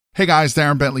Hey guys,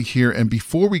 Darren Bentley here, and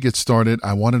before we get started,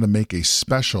 I wanted to make a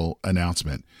special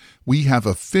announcement. We have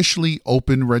officially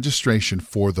opened registration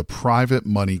for the Private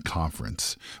Money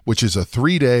Conference, which is a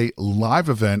 3-day live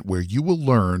event where you will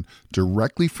learn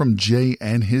directly from Jay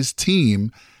and his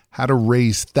team how to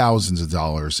raise thousands of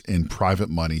dollars in private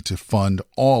money to fund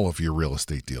all of your real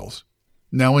estate deals.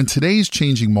 Now, in today's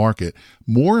changing market,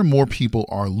 more and more people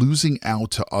are losing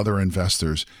out to other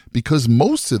investors because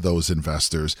most of those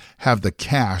investors have the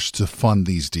cash to fund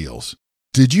these deals.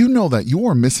 Did you know that you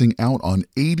are missing out on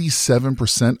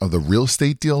 87% of the real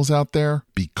estate deals out there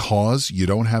because you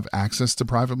don't have access to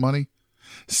private money?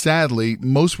 Sadly,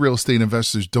 most real estate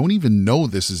investors don't even know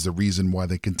this is the reason why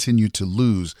they continue to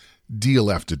lose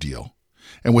deal after deal.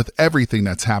 And with everything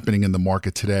that's happening in the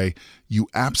market today, you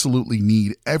absolutely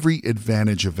need every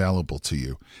advantage available to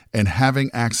you. And having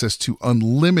access to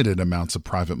unlimited amounts of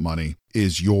private money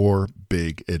is your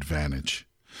big advantage.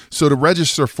 So to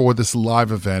register for this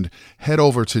live event, head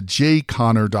over to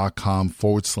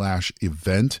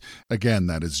jayconner.com/event. Again,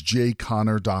 that is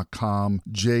jayconner.com,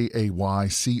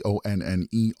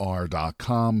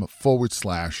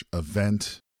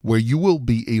 jayconner.com/event, where you will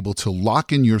be able to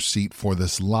lock in your seat for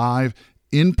this live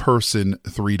in-person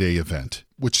 3-day event,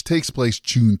 which takes place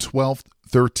June 12th,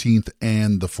 13th,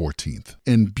 and the 14th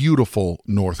in beautiful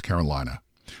North Carolina.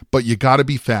 But you got to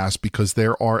be fast because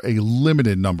there are a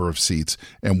limited number of seats,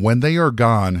 and when they are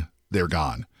gone, they're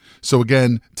gone. So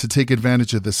again, to take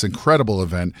advantage of this incredible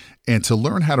event and to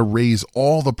learn how to raise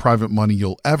all the private money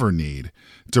you'll ever need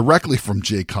directly from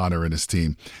Jay Conner and his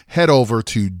team, head over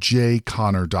to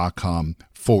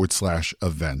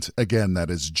jayconner.com/event. Again,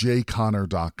 that is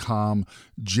jayconner.com,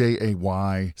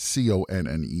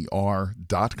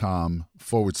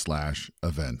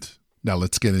 jayconner.com/event. Now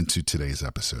let's get into today's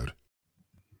episode.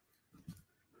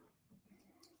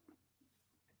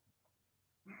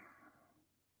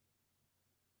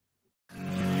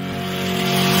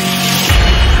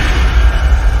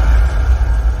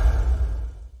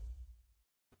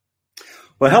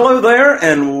 Well, hello there,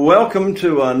 and welcome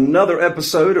to another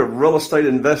episode of Real Estate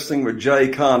Investing with Jay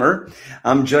Conner.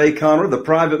 I'm Jay Conner, the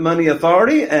Private Money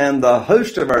Authority, and the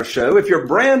host of our show. If you're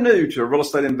brand new to Real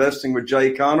Estate Investing with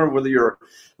Jay Conner, whether you're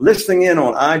listening in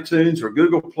on iTunes or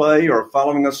Google Play or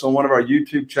following us on one of our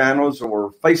YouTube channels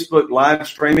or Facebook live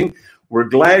streaming, we're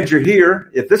glad you're here.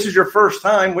 If this is your first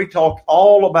time, we talk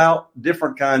all about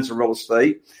different kinds of real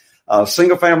estate.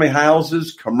 Single-family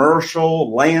houses,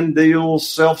 commercial, land deals,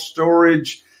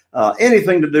 self-storage,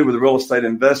 anything to do with real estate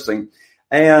investing.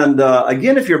 And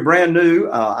again, if you're brand new,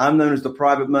 I'm known as the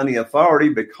Private Money Authority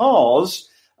because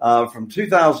from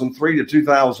 2003 to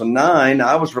 2009,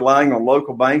 I was relying on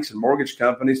local banks and mortgage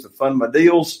companies to fund my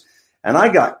deals. And I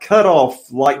got cut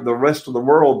off like the rest of the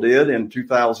world did in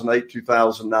 2008,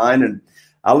 2009. And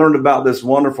I learned about this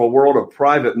wonderful world of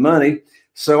private money.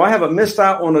 So I haven't missed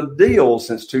out on a deal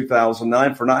since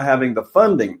 2009 for not having the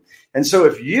funding. And so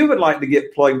if you would like to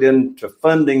get plugged into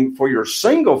funding for your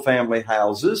single family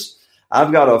houses,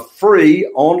 I've got a free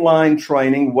online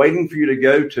training waiting for you to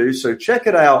go to. So check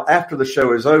it out after the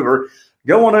show is over.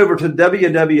 Go on over to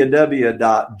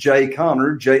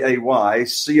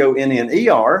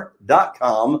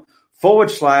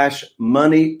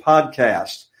www.jayconner.com/money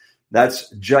podcast. That's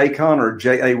Jay Conner,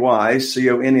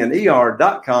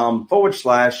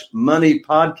 JayConner.com/money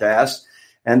podcast.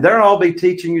 And there I'll be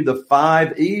teaching you the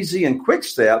 5 easy and quick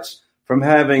steps from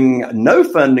having no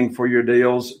funding for your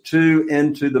deals to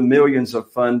into the millions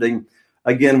of funding,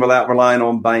 again, without relying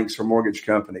on banks or mortgage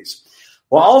companies.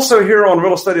 Well, also here on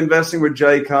Real Estate Investing with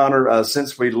Jay Conner,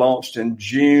 since we launched in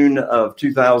June of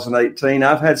 2018,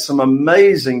 I've had some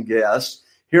amazing guests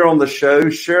here on the show,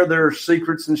 share their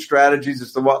secrets and strategies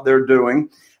as to what they're doing.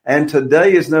 And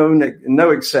today is no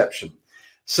exception.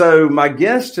 So my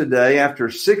guest today, after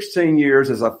 16 years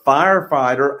as a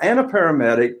firefighter and a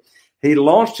paramedic, he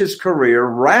launched his career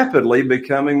rapidly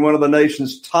becoming one of the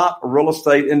nation's top real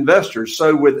estate investors.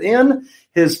 So within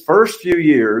his first few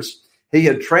years, he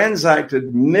had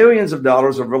transacted millions of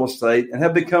dollars of real estate and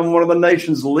had become one of the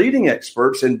nation's leading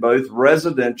experts in both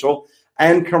residential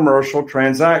and commercial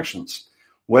transactions.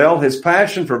 Well, his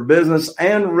passion for business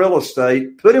and real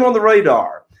estate put him on the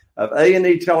radar of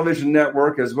A&E Television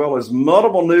Network, as well as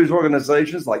multiple news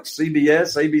organizations like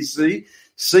CBS, ABC,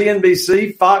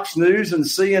 CNBC, Fox News, and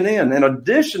CNN. In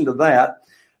addition to that,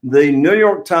 the New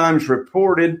York Times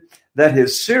reported that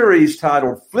his series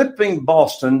titled Flipping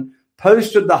Boston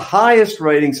posted the highest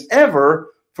ratings ever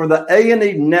for the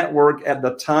A&E network at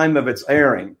the time of its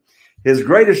airing. His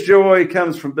greatest joy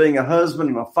comes from being a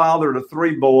husband and a father to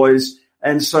 3 boys.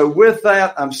 And so with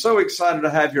that, I'm so excited to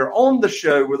have here on the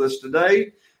show with us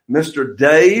today, Mr.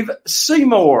 Dave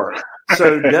Seymour.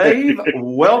 So, Dave,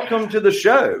 welcome to the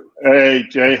show. Hey,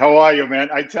 Jay, how are you, man?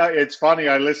 I tell you, it's funny.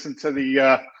 I listened to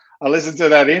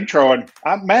that intro, and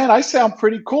man, I sound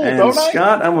pretty cool, and don't I?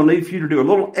 Scott, I'm going to need for you to do a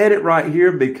little edit right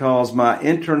here because my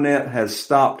internet has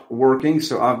stopped working.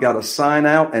 So I've got to sign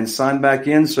out and sign back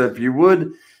in. So if you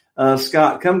would,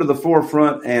 Scott, come to the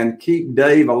forefront and keep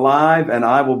Dave alive, and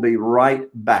I will be right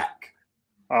back.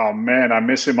 Oh, man, I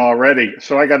miss him already.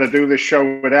 So I got to do this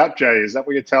show without Jay. Is that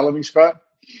what you're telling me, Scott?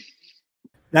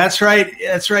 That's right.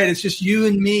 It's just you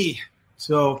and me.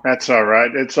 So that's all right.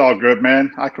 It's all good,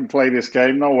 man. I can play this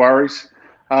game. No worries.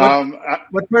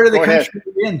 What part of the country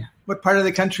are you in? What part of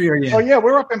the country are you in? Oh, yeah,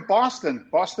 we're up in Boston,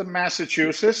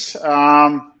 Massachusetts.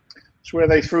 It's where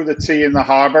they threw the tea in the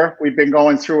harbor. We've been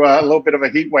going through a little bit of a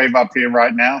heat wave up here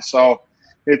right now. So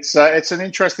it's an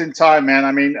interesting time, man.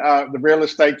 I mean, the real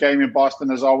estate game in Boston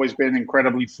has always been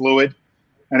incredibly fluid,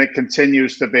 and it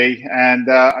continues to be. And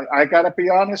I got to be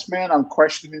honest, man, I'm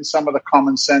questioning some of the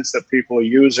common sense that people are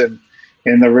using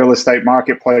in the real estate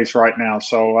marketplace right now.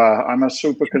 So I'm a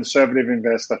super conservative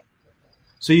investor.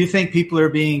 So you think people are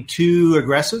being too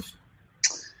aggressive?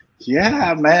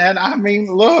 Yeah, man. I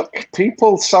mean, look,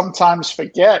 people sometimes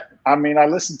forget. I mean, I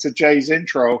listened to Jay's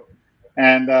intro,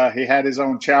 and he had his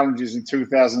own challenges in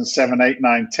 2007, 8,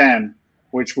 9, 10,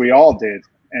 which we all did.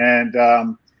 And,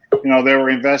 there were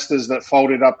investors that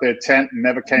folded up their tent and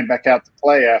never came back out to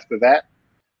play after that.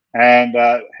 And,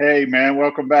 hey, man,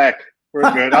 welcome back.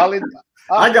 We're good.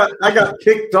 I got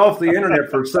kicked off the internet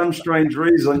for some strange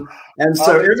reason, and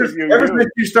so ever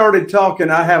since you started talking,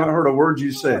 I haven't heard a word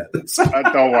you said.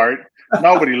 Don't worry,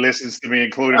 nobody listens to me,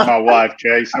 including my wife,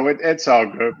 Jay. So it's all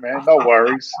good, man. No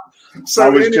worries.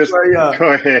 So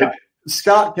go ahead.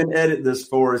 Scott can edit this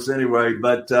for us anyway,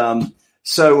 but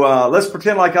so let's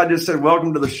pretend like I just said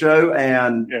welcome to the show,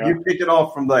 and you kick it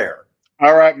off from there.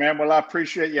 All right, man. Well, I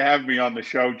appreciate you having me on the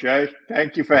show, Jay.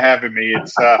 Thank you for having me.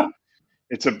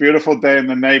 It's a beautiful day in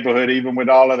the neighborhood, even with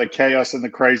all of the chaos and the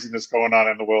craziness going on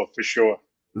in the world, for sure.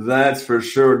 That's for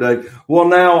sure, Dave. Well,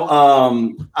 now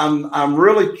I'm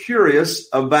really curious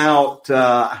about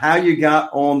how you got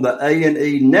on the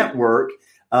A&E network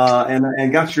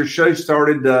and got your show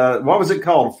started. What was it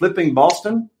called? Flipping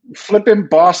Boston? Flipping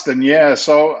Boston, yeah.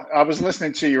 So I was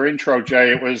listening to your intro,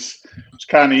 Jay. It was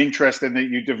kind of interesting that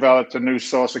you developed a new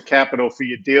source of capital for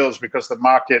your deals because the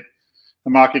market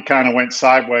kind of went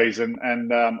sideways, and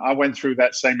I went through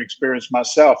that same experience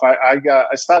myself. I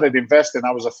started investing.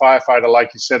 I was a firefighter,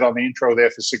 like you said on the intro there,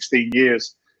 for 16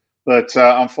 years. But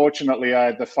unfortunately, I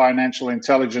had the financial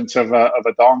intelligence of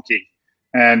a donkey,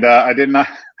 and I didn't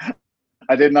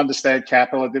understand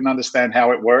capital. I didn't understand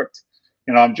how it worked.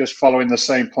 I'm just following the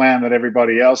same plan that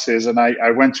everybody else is. And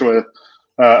I went to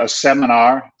a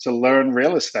seminar to learn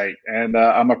real estate, and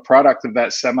I'm a product of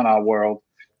that seminar world.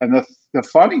 And the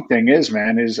funny thing is,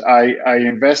 man, is I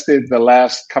invested the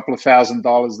last couple of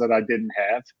 $1,000s that I didn't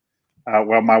have.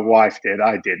 Well, my wife did.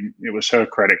 I didn't. It was her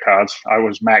credit cards. I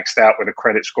was maxed out with a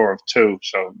credit score of 2,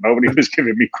 so nobody was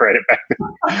giving me credit back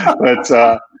then.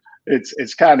 But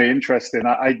it's kind of interesting.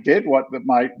 I did what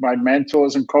my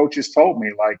mentors and coaches told me.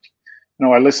 Like,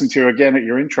 I listened to you again at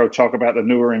your intro talk about the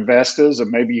newer investors,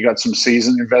 and maybe you got some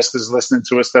seasoned investors listening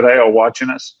to us today or watching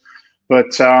us.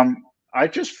 But I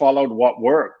just followed what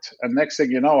worked. And next thing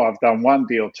you know, I've done 1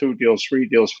 deal, 2 deals, 3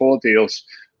 deals, 4 deals.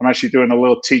 I'm actually doing a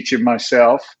little teaching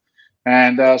myself.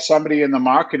 And somebody in the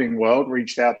marketing world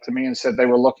reached out to me and said they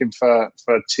were looking for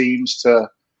teams to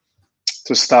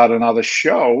start another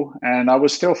show. And I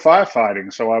was still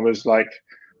firefighting. So I was like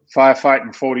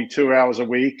firefighting 42 hours a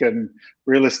week and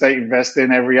real estate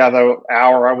investing every other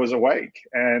hour I was awake.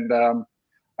 And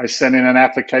I sent in an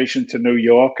application to New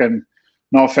York, and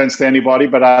no offense to anybody,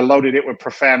 but I loaded it with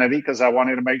profanity because I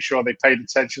wanted to make sure they paid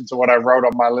attention to what I wrote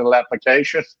on my little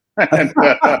application. And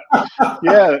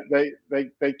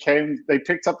they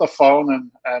picked up the phone,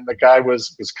 and the guy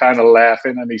was kind of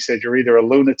laughing, and he said, "You're either a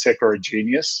lunatic or a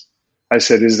genius." I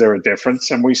said, "Is there a difference?"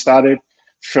 And we started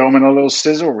filming a little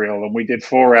sizzle reel, and we did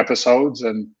 4 episodes.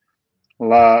 And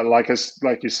like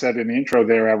you said in the intro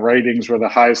there, our ratings were the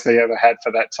highest they ever had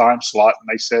for that time slot. And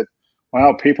they said,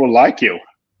 "Wow, people like you."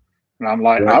 And I'm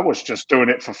like, I was just doing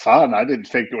it for fun. I didn't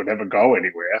think it would ever go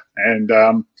anywhere.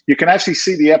 And you can actually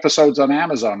see the episodes on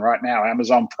Amazon right now,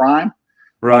 Amazon Prime,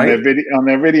 right, on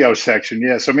their video section.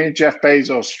 Yeah. So me and Jeff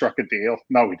Bezos struck a deal.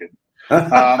 No, we didn't.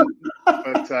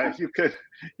 But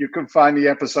you can find the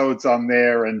episodes on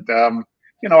there. And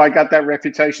I got that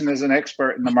reputation as an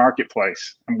expert in the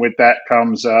marketplace, and with that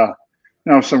comes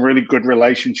some really good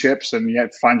relationships, and you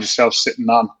find yourself sitting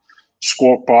on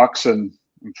Squawk Box and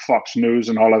Fox News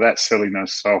and all of that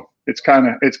silliness. So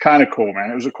it's kind of cool, man.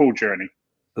 It was a cool journey.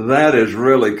 That is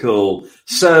really cool.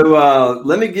 So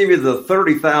let me give you the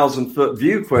 30,000-foot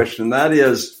view question. That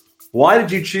is, why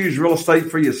did you choose real estate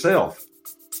for yourself?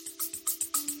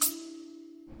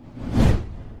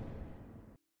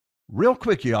 Real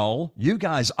quick, y'all, you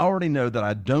guys already know that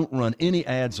I don't run any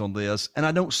ads on this and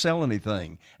I don't sell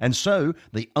anything. And so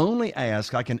the only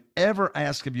ask I can ever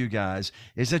ask of you guys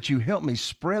is that you help me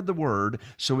spread the word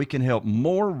so we can help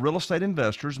more real estate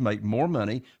investors make more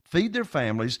money, feed their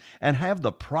families, and have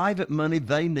the private money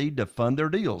they need to fund their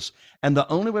deals. And the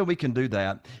only way we can do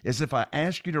that is if I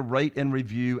ask you to rate and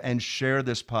review and share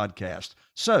this podcast.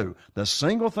 So the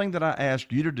single thing that I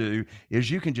ask you to do is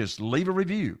you can just leave a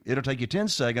review. It'll take you 10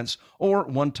 seconds or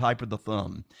one type of the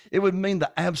thumb. It would mean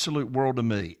the absolute world to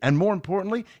me. And more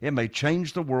importantly, it may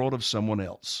change the world of someone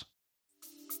else.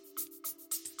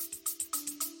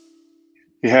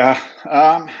 Yeah.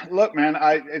 Look, man,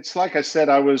 it's like I said,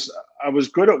 I was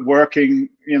good at working,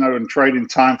 and trading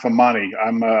time for money.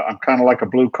 I'm kind of like a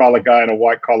blue collar guy in a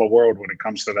white collar world when it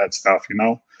comes to that stuff,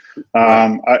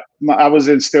 I was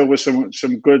instilled with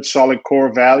some good, solid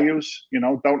core values.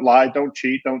 Don't lie, don't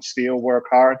cheat, don't steal, work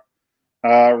hard,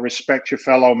 respect your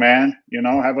fellow man,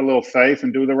 have a little faith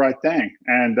and do the right thing.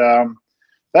 And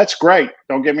that's great.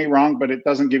 Don't get me wrong, but it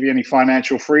doesn't give you any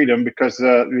financial freedom because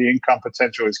the income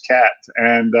potential is capped.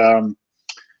 And,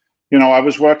 I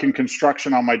was working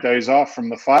construction on my days off from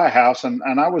the firehouse, and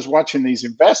I was watching these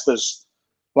investors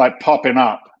like popping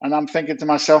up. And I'm thinking to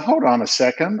myself, hold on a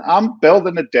second. I'm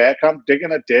building a deck. I'm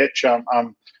digging a ditch.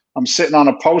 I'm sitting on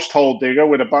a post hole digger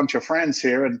with a bunch of friends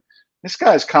here. And this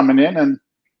guy's coming in and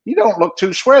he don't look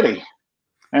too sweaty.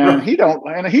 And he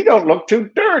don't look too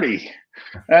dirty.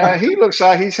 He looks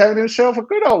like he's having himself a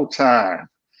good old time.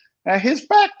 His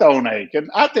back don't ache. And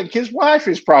I think his wife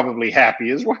is probably happy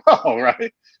as well,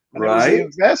 right? And right. It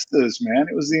was the investors, man.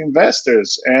 It was the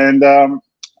investors. And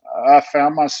I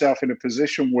found myself in a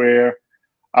position where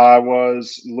I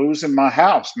was losing my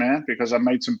house, man, because I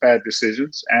made some bad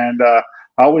decisions. And I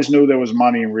always knew there was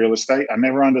money in real estate. I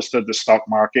never understood the stock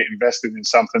market, invested in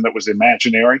something that was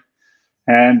imaginary.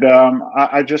 And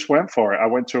I just went for it. I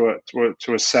went to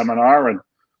a seminar, and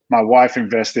my wife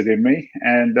invested in me,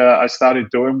 and I started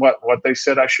doing what they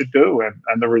said I should do,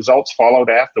 and the results followed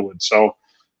afterwards. So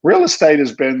real estate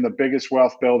has been the biggest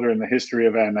wealth builder in the history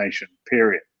of our nation,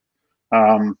 period.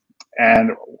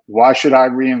 And why should I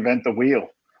reinvent the wheel?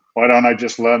 Why don't I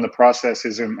just learn the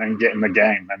processes and get in the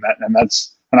game?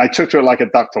 And I took to it like a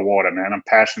duck to water, man. I'm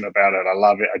passionate about it. I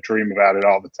love it. I dream about it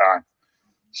all the time.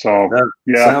 So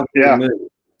yeah.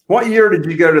 What year did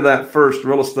you go to that first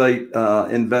real estate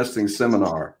investing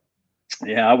seminar?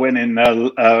 Yeah, I went in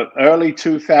early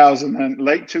 2000 and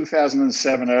late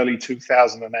 2007, early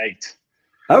 2008.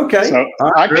 Okay. So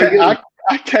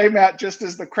I came out just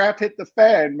as the crap hit the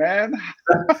fan, man.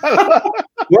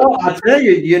 Well, I tell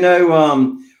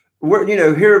you, we're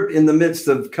here in the midst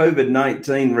of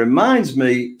COVID-19 reminds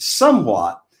me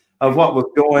somewhat of what was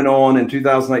going on in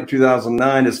 2008,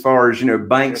 2009, as far as,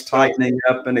 banks tightening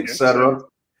up and et cetera.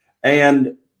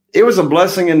 And it was a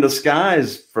blessing in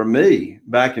disguise for me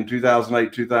back in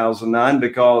 2008, 2009,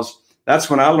 because that's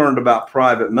when I learned about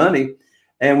private money.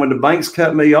 And when the banks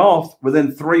cut me off,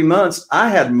 within 3 months, I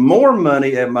had more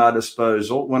money at my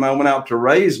disposal when I went out to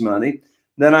raise money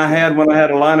than I had when I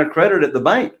had a line of credit at the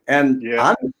bank. And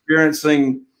I'm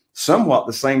experiencing somewhat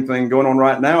the same thing going on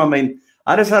right now. I mean,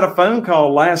 I just had a phone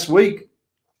call last week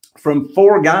from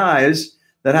 4 guys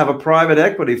that have a private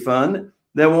equity fund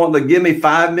that want to give me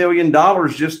 $5 million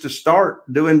just to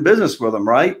start doing business with them,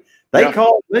 right? They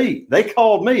called me.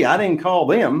 I didn't call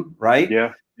them, right?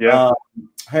 Yeah.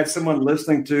 Had someone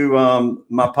listening to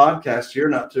my podcast here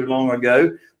not too long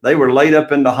ago. They were laid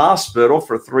up in the hospital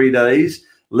for 3 days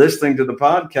listening to the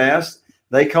podcast.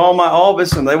 They call my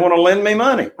office and they want to lend me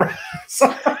money.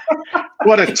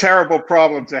 What a terrible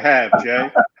problem to have,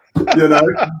 Jay.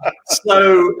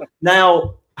 So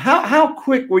now, how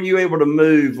quick were you able to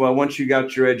move once you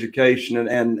got your education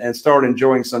and start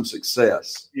enjoying some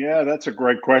success? Yeah, that's a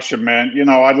great question, man.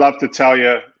 I'd love to tell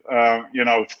you,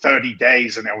 30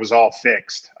 days and it was all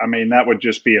fixed. I mean, that would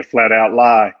just be a flat out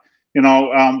lie.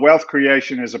 Wealth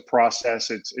creation is a process.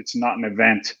 It's not an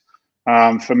event.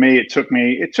 For me, it took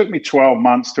me 12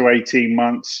 months to 18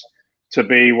 months to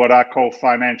be what I call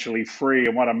financially free.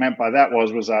 And what I meant by that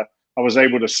was I was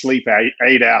able to sleep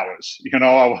 8 hours.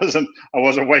 I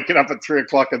wasn't waking up at 3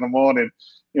 o'clock in the morning,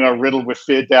 riddled with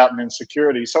fear, doubt, and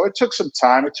insecurity. So it took some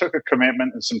time. It took a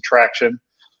commitment and some traction.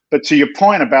 But to your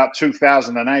point about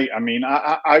 2008, I mean,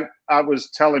 I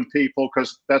was telling people,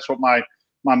 because that's what my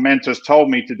mentors told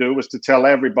me to do, was to tell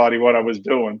everybody what I was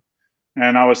doing.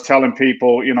 And I was telling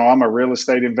people, I'm a real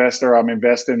estate investor. I'm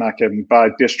investing. I can buy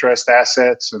distressed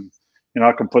assets, and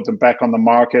I can put them back on the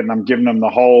market. And I'm giving them the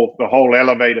whole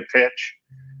elevator pitch.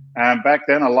 And back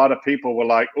then, a lot of people were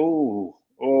like, "Oh,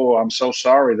 I'm so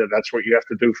sorry that's what you have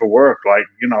to do for work." Like,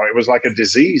 it was like a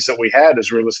disease that we had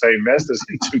as real estate investors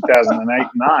in 2008 and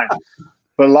 9.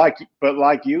 But like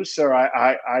you, sir,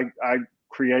 I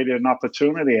created an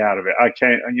opportunity out of it.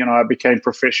 I became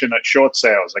proficient at short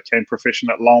sales. I became proficient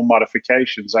at loan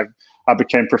modifications. I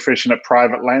became proficient at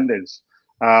private lenders.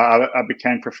 I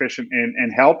became proficient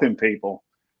in helping people.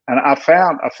 And I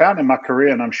found in my career,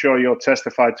 and I'm sure you'll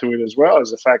testify to it as well,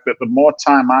 is the fact that the more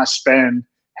time I spend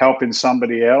helping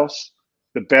somebody else,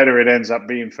 the better it ends up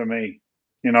being for me.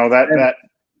 Right?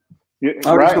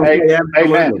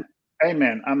 Amen.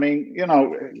 Amen. I mean,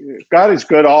 God is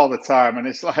good all the time. And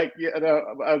it's like,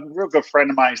 a real good friend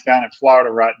of mine is down in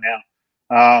Florida right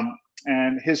now.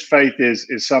 And his faith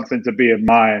is something to be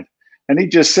admired. And he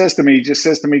just says to me,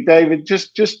 David,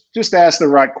 just ask the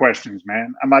right questions,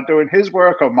 man. Am I doing his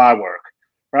work or my work?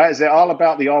 Right? Is it all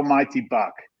about the almighty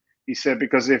buck? He said,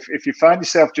 because if you find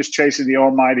yourself just chasing the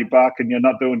almighty buck and you're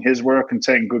not doing his work and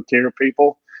taking good care of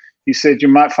people, he said, you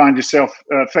might find yourself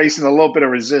facing a little bit of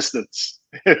resistance.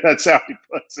 That's how he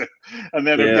puts it. And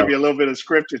then he'll give you a little bit of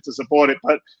scripture to support it.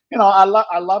 But, I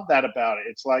love that about it.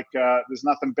 It's like there's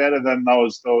nothing better than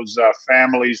those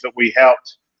families that we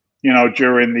helped,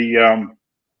 during the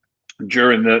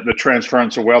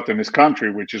transference of wealth in this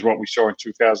country, which is what we saw in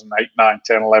 2008, 9,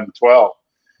 10, 11, 12.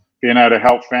 Being able to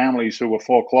help families who were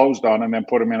foreclosed on and then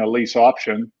put them in a lease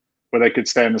option where they could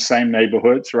stay in the same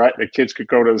neighborhoods, right? Their kids could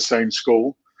go to the same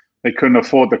school. They couldn't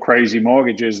afford the crazy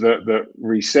mortgages that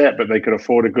reset, but they could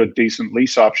afford a good, decent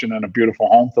lease option and a beautiful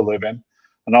home to live in.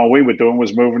 And all we were doing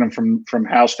was moving them from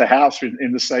house to house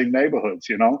in the same neighborhoods,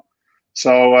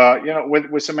 So,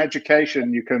 with some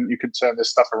education, you can turn this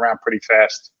stuff around pretty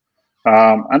fast.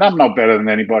 And I'm no better than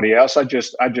anybody else. I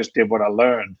just did what I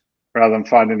learned. Rather than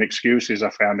finding excuses, I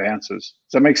found answers.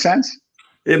 Does that make sense?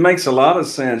 It makes a lot of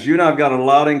sense. You and I've got a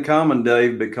lot in common,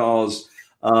 Dave, because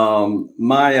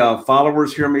my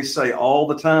followers hear me say all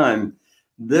the time,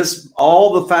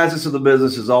 all the facets of the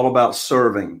business is all about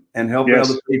serving and helping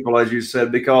other people, as you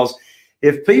said, because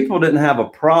if people didn't have a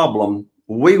problem,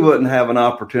 we wouldn't have an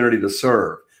opportunity to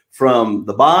serve, from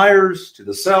the buyers to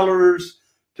the sellers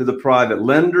to the private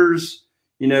lenders.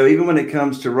 Even when it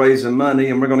comes to raising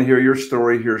money, and we're going to hear your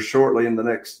story here shortly in the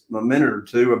next minute or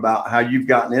two about how you've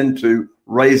gotten into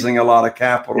raising a lot of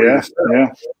capital yourself.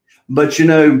 Yeah. But,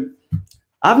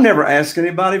 I've never asked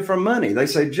anybody for money. They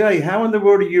say, Jay, how in the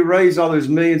world do you raise all those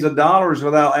millions of dollars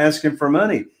without asking for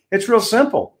money? It's real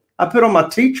simple. I put on my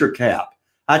teacher cap.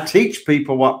 I teach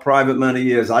people what private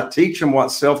money is. I teach them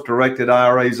what self-directed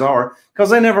IRAs are because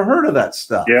they never heard of that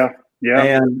stuff. Yeah.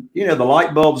 And, the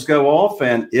light bulbs go off.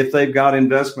 And if they've got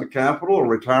investment capital or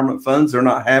retirement funds, they're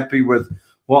not happy with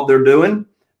what they're doing,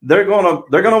 they're going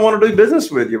to want to do business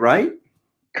with you, right?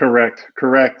 Correct.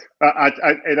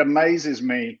 It amazes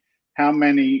me how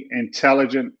many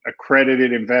intelligent,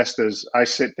 accredited investors I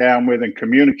sit down with and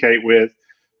communicate with,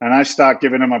 and I start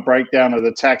giving them a breakdown of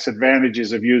the tax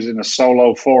advantages of using a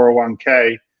solo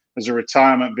 401k as a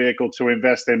retirement vehicle to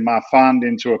invest in my fund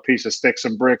into a piece of sticks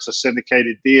and bricks, a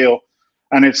syndicated deal.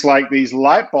 And it's like these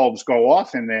light bulbs go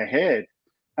off in their head.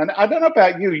 And I don't know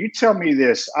about you. You tell me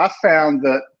this. I found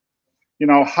that,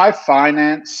 high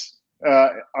finance,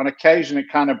 on occasion,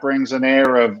 it kind of brings an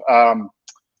air of,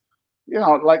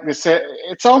 like they said,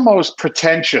 it's almost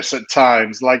pretentious at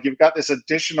times. Like you've got this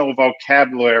additional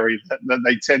vocabulary that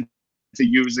they tend to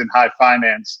use in high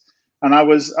finance. And I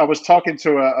was talking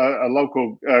to a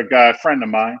local guy, a friend of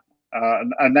mine,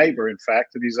 a neighbor, in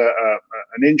fact, and he's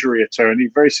an injury attorney,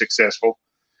 very successful.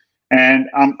 And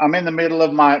I'm in the middle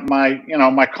of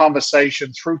my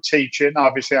conversation through teaching.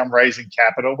 Obviously, I'm raising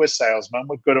capital. We're salesmen.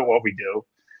 We're good at what we do.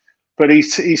 But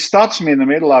he stops me in the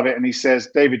middle of it and he says,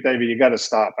 David, you got to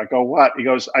stop. I go, what? He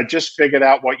goes, I just figured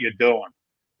out what you're doing.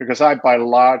 Because I buy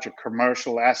large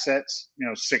commercial assets,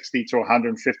 60 to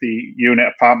 150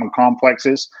 unit apartment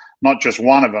complexes, not just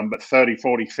one of them, but 30,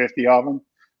 40, 50 of them.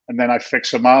 And then I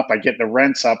fix them up. I get the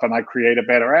rents up and I create a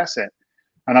better asset.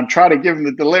 And I'm trying to give him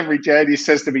the delivery, Jay. He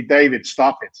says to me, David,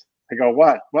 stop it. I go,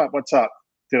 what? What's up?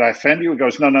 Did I offend you? He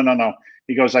goes, no.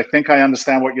 He goes, I think I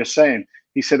understand what you're saying.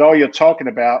 He said, all you're talking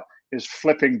about is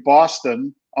flipping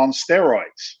Boston on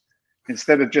steroids.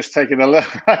 Instead of just taking a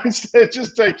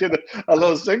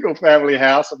little single family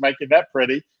house and making that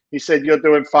pretty, he said, you're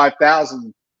doing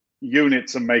 5,000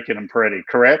 units and making them pretty,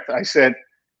 correct? I said,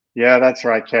 yeah, that's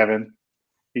right, Kevin.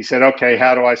 He said, okay,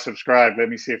 how do I subscribe? Let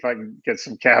me see if I can get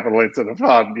some capital into the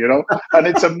fund, And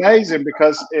it's amazing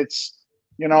because it's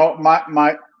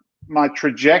my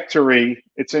trajectory,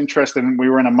 it's interesting. We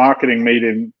were in a marketing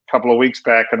meeting a couple of weeks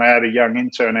back, and I had a young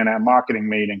intern in our marketing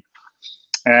meeting.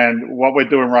 And what we're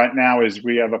doing right now is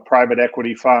we have a private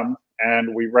equity fund,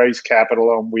 and we raise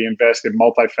capital and we invest in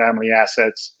multifamily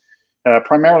assets,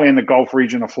 primarily in the Gulf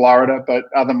region of Florida, but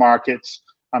other markets.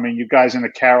 I mean, you guys in the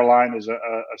Carolinas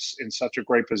are in such a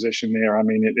great position there. I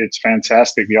mean, it's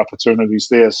fantastic, the opportunities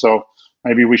there. So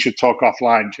maybe we should talk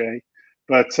offline, Jay.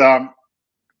 But,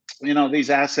 these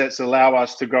assets allow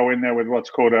us to go in there with what's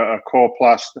called a core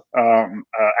plus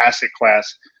asset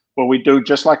class. What we do,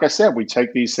 just like I said, we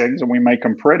take these things and we make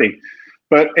them pretty.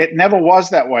 But it never was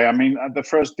that way. I mean, the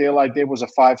first deal I did was a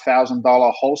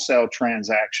 $5,000 wholesale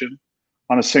transaction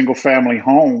on a single family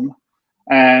home.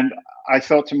 And I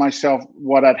thought to myself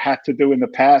what I'd had to do in the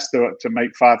past to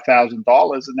make $5,000.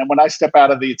 And then when I step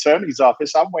out of the attorney's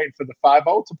office, I'm waiting for the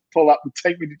 5-0 to pull up and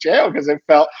take me to jail, because it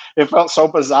felt so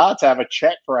bizarre to have a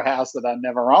check for a house that I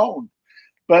never owned.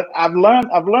 But I've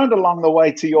learned along the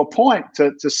way, to your point,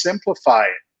 to simplify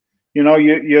it.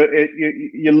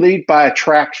 You lead by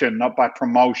attraction, not by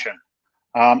promotion.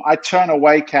 I turn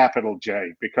away capital,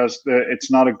 Jay, because it's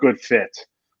not a good fit.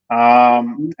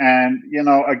 And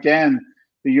again,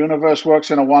 the universe works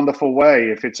in a wonderful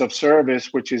way. If it's of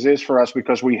service, which it is for us,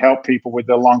 because we help people with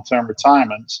their long-term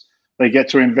retirements, they get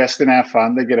to invest in our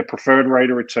fund. They get a preferred rate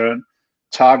of return,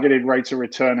 targeted rates of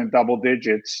return in double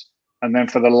digits. And then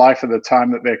for the life of the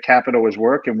time that their capital is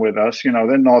working with us,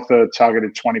 they're north of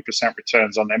targeted 20%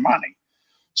 returns on their money.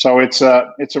 So it's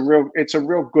a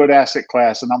real good asset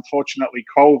class. And unfortunately,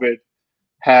 COVID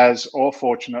has, or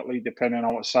fortunately, depending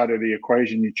on what side of the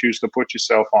equation you choose to put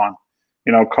yourself on,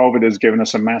 COVID has given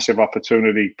us a massive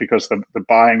opportunity, because the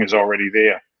buying is already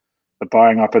there. The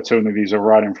buying opportunities are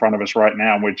right in front of us right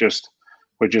now. And we're just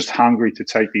hungry to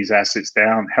take these assets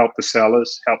down, help the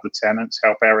sellers, help the tenants,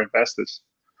 help our investors.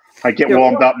 I get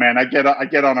warmed up, man. I get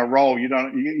on a roll.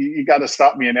 You got to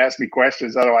stop me and ask me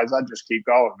questions. Otherwise, I just keep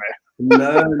going, man.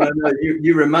 No.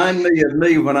 You remind me of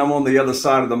me when I'm on the other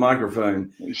side of the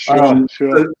microphone. Sure.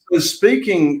 So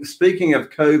speaking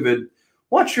of COVID,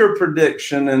 what's your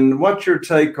prediction and what's your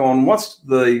take on what's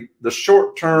the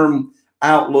short-term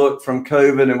outlook from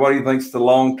COVID, and what do you think is the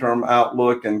long-term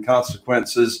outlook and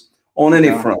consequences on any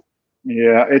front?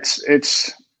 Yeah,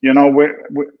 it's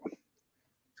we're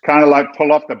kind of like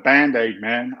pull off the Band-Aid,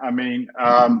 man. I mean,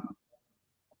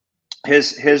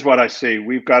 here's what I see.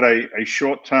 We've got a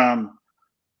short-term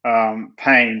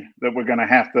pain that we're going to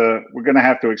have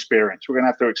to experience. We're going to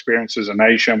have to experience as a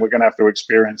nation. We're going to have to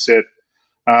experience it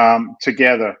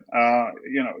together.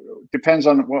 Depends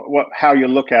on how you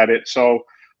look at it. So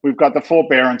we've got the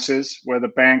forbearances where the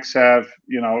banks have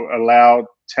allowed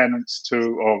tenants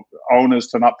or owners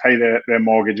to not pay their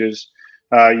mortgages.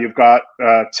 You've got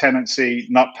tenancy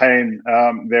not paying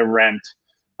their rent.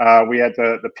 We had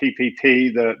the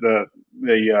PPP,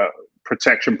 the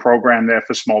protection program there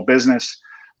for small business.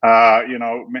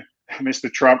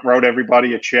 Mr. Trump wrote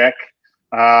everybody a check.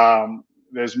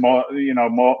 There's more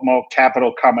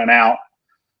capital coming out,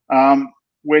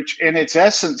 which in its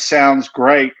essence sounds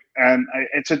great. And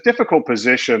it's a difficult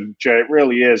position, Jay. It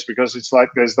really is, because it's like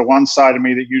there's the one side of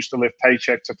me that used to live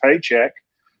paycheck to paycheck,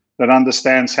 that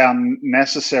understands how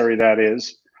necessary that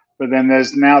is. But then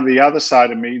there's now the other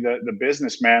side of me, the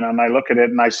businessman, and I look at it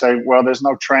and I say, well, there's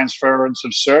no transference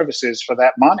of services for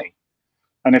that money.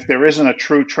 And if there isn't a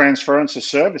true transference of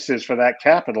services for that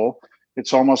capital,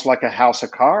 it's almost like a house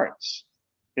of cards.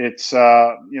 It's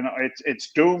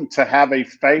doomed to have a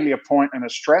failure point and a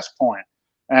stress point.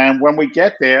 And when we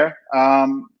get there,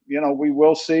 we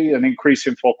will see an increase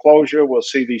in foreclosure. We'll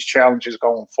see these challenges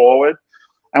going forward,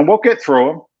 and we'll get through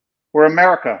them. We're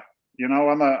America.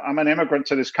 I'm an immigrant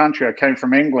to this country. I came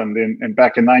from England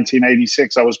back in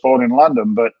 1986. I was born in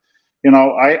London, but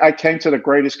I came to the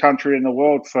greatest country in the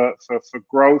world for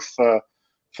growth,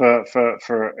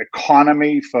 for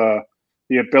economy, for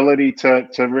the ability to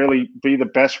really be the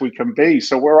best we can be.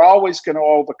 So we're always going to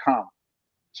overcome.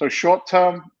 So short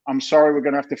term, I'm sorry, we're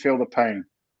going to have to feel the pain.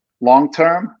 Long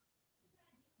term,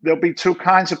 there'll be two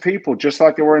kinds of people, just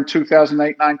like there were in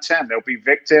 2008, 9, 10. There'll be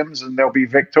victims and there'll be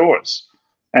victors.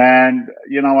 And,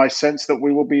 I sense that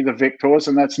we will be the victors,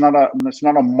 and that's not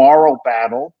a moral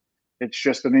battle. It's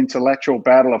just an intellectual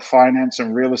battle of finance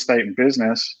and real estate and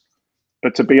business.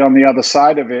 But to be on the other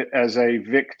side of it as a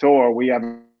victor, we have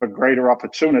a greater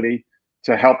opportunity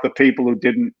to help the people who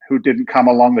didn't come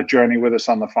along the journey with us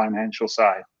on the financial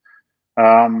side.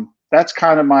 That's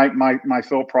kind of my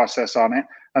thought process on it.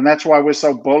 And that's why we're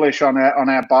so bullish on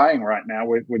our buying right now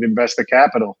with investor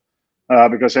capital,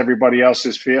 because everybody else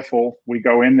is fearful. We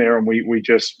go in there and we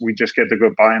just get the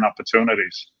good buying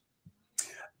opportunities.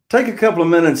 Take a couple of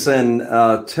minutes and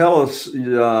tell us,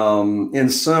 in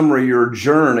summary, your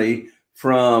journey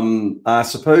from, I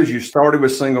suppose you started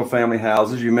with single family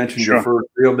houses. You mentioned Sure. your first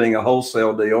deal being a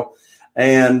wholesale deal,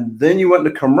 and then you went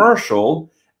to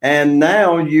commercial, and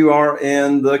now you are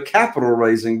in the capital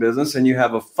raising business, and you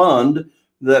have a fund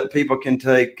that people can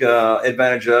take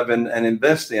advantage of and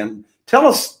invest in. Give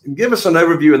us an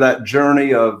overview of that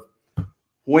journey of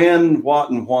when, what,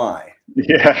 and why.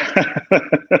 Yeah.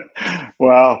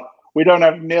 Well, we don't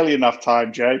have nearly enough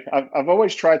time, Jay. I've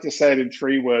always tried to say it in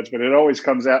 3 words, but it always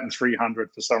comes out in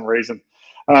 300 for some reason.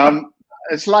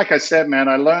 It's like I said, man,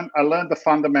 I learned the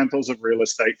fundamentals of real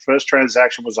estate. First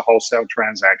transaction was a wholesale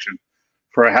transaction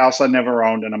for a house I never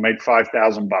owned, and I made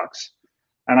 $5,000.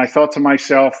 And I thought to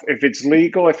myself, if it's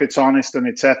legal, if it's honest, and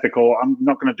it's ethical, I'm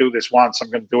not going to do this once. I'm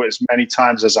going to do it as many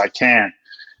times as I can.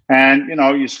 And,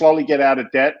 you slowly get out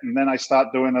of debt. And then I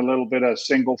start doing a little bit of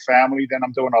single family. Then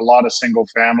I'm doing a lot of single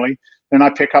family. Then I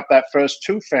pick up that first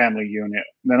 2-family unit,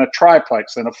 then a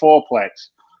triplex, then a fourplex.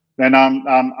 Then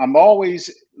I'm always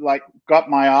like got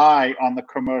my eye on the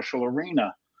commercial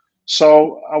arena.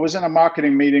 So I was in a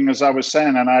marketing meeting, as I was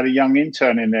saying, and I had a young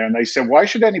intern in there, and they said, why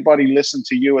should anybody listen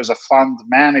to you as a fund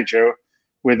manager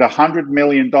with $100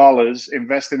 million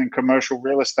invested in commercial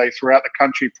real estate throughout the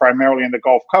country, primarily in the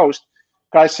Gulf Coast?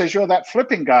 Guy says, you're that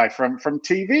flipping guy from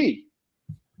TV.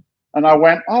 And I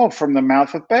went, oh, from the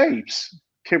mouth of babes.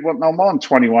 Kid was no more than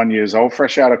 21 years old,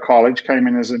 fresh out of college, came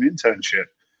in as an internship,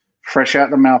 fresh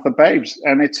out the mouth of babes.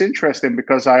 And it's interesting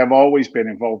because I have always been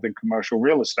involved in commercial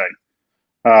real estate.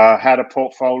 Had a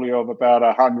portfolio of about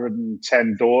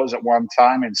 110 doors at one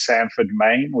time in Sanford,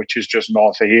 Maine, which is just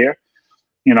north of here.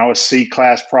 A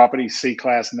C-class property,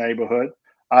 C-class neighborhood.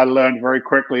 I learned very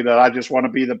quickly that I just want to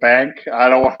be the bank. I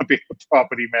don't want to be the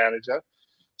property manager.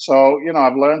 So,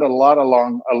 I've learned a lot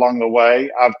along the way.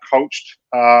 I've coached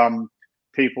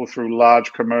people through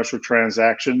large commercial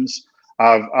transactions.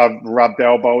 I've rubbed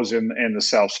elbows in the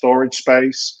self-storage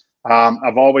space.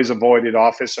 I've always avoided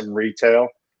office and retail.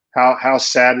 How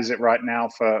sad is it right now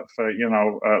for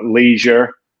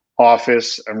leisure,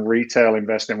 office, and retail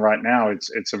investing right now?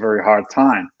 It's a very hard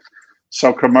time.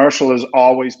 So commercial has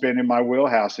always been in my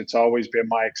wheelhouse. It's always been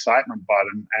my excitement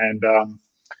button. And a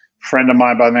friend of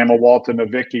mine by the name of Walter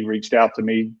Novicki reached out to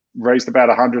me, raised about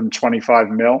 125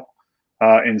 mil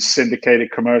in syndicated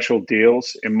commercial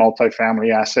deals in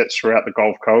multifamily assets throughout the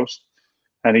Gulf Coast.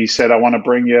 And he said, I want to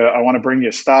bring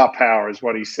you star power, is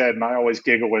what he said. And I always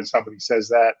giggle when somebody says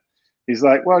that. He's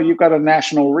like, well, you've got a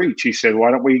national reach. He said,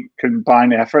 why don't we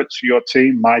combine efforts, your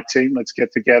team, my team, let's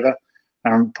get together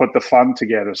and put the fund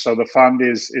together. So the fund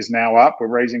is now up. We're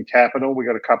raising capital. We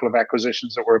got a couple of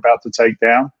acquisitions that we're about to take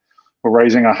down. We're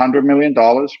raising $100 million.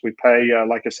 We pay,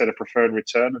 like I said, a preferred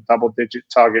return, a double-digit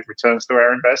target returns to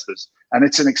our investors. And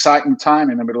it's an exciting time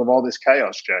in the middle of all this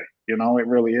chaos, Jay. It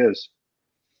really is.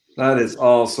 That is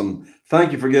awesome.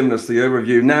 Thank you for giving us the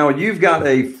overview. Now, you've got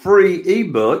a free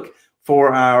ebook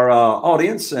for our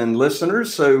audience and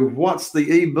listeners. So what's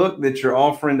the ebook that you're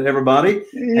offering to everybody?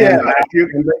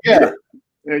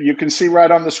 You can see right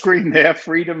on the screen there,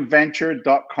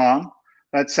 freedomventure.com.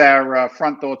 That's our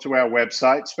front door to our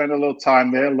website. Spend a little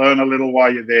time there, learn a little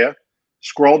while you're there.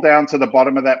 Scroll down to the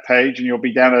bottom of that page and you'll be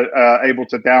able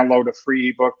to download a free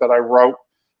ebook that I wrote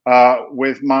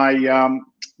with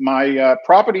my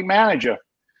property manager,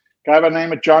 guy by the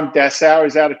name of John Dessau.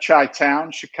 He's out of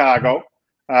Chi-Town, Chicago.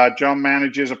 John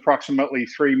manages approximately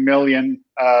 3 million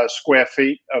square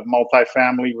feet of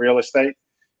multifamily real estate.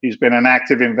 He's been an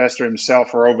active investor himself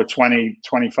for over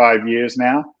 25 years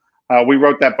now. We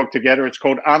wrote that book together. It's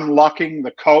called Unlocking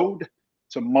the Code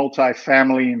to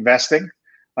Multifamily Investing.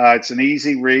 It's an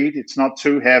easy read. It's not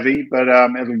too heavy, but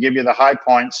it'll give you the high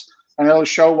points. And it'll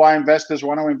show why investors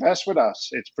want to invest with us.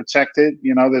 It's protected.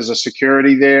 There's a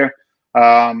security there.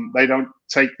 They don't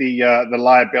take the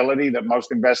liability that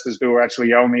most investors do, or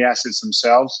actually own the assets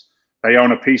themselves. They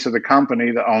own a piece of the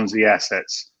company that owns the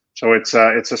assets. So it's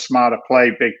a smarter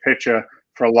play, big picture,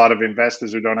 for a lot of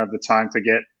investors who don't have the time to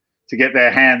get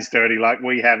their hands dirty like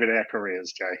we have in our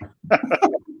careers, Jay.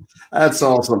 That's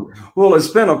awesome. Well, it's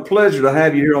been a pleasure to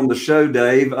have you here on the show,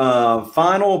 Dave.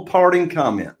 Final parting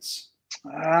comments.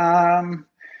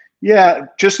 Yeah,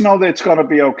 just know that it's going to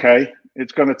be okay.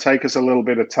 It's going to take us a little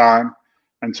bit of time,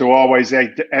 and to always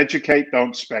educate,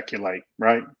 don't speculate,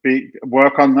 right?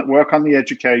 Work on the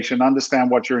education,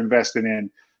 understand what you're investing in,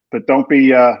 but don't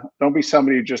be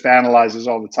somebody who just analyzes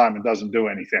all the time and doesn't do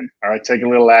anything. All right, take a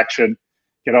little action,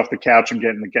 get off the couch and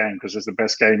get in the game, because it's the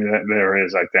best game that there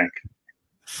is, I think.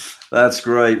 That's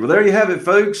great. Well, there you have it,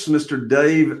 folks. Mr.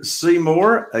 Dave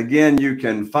Seymour. Again, you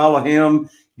can follow him,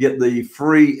 get the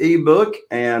free ebook,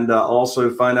 and also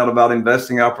find out about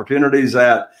investing opportunities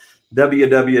at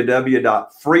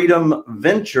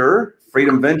www.freedomventure,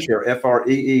 FREEDOM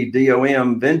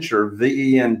Venture,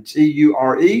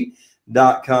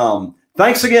 VENTURE.com.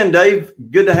 Thanks again, Dave.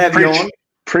 Good to have you on.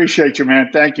 Appreciate you, man.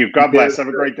 Thank you. God bless. Have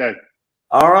a great day.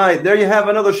 All right. There you have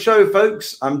another show,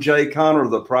 folks. I'm Jay Conner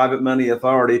of the Private Money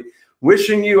Authority,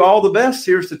 wishing you all the best.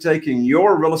 Here's to taking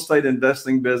your real estate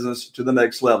investing business to the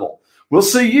next level. We'll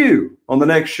see you on the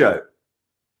next show.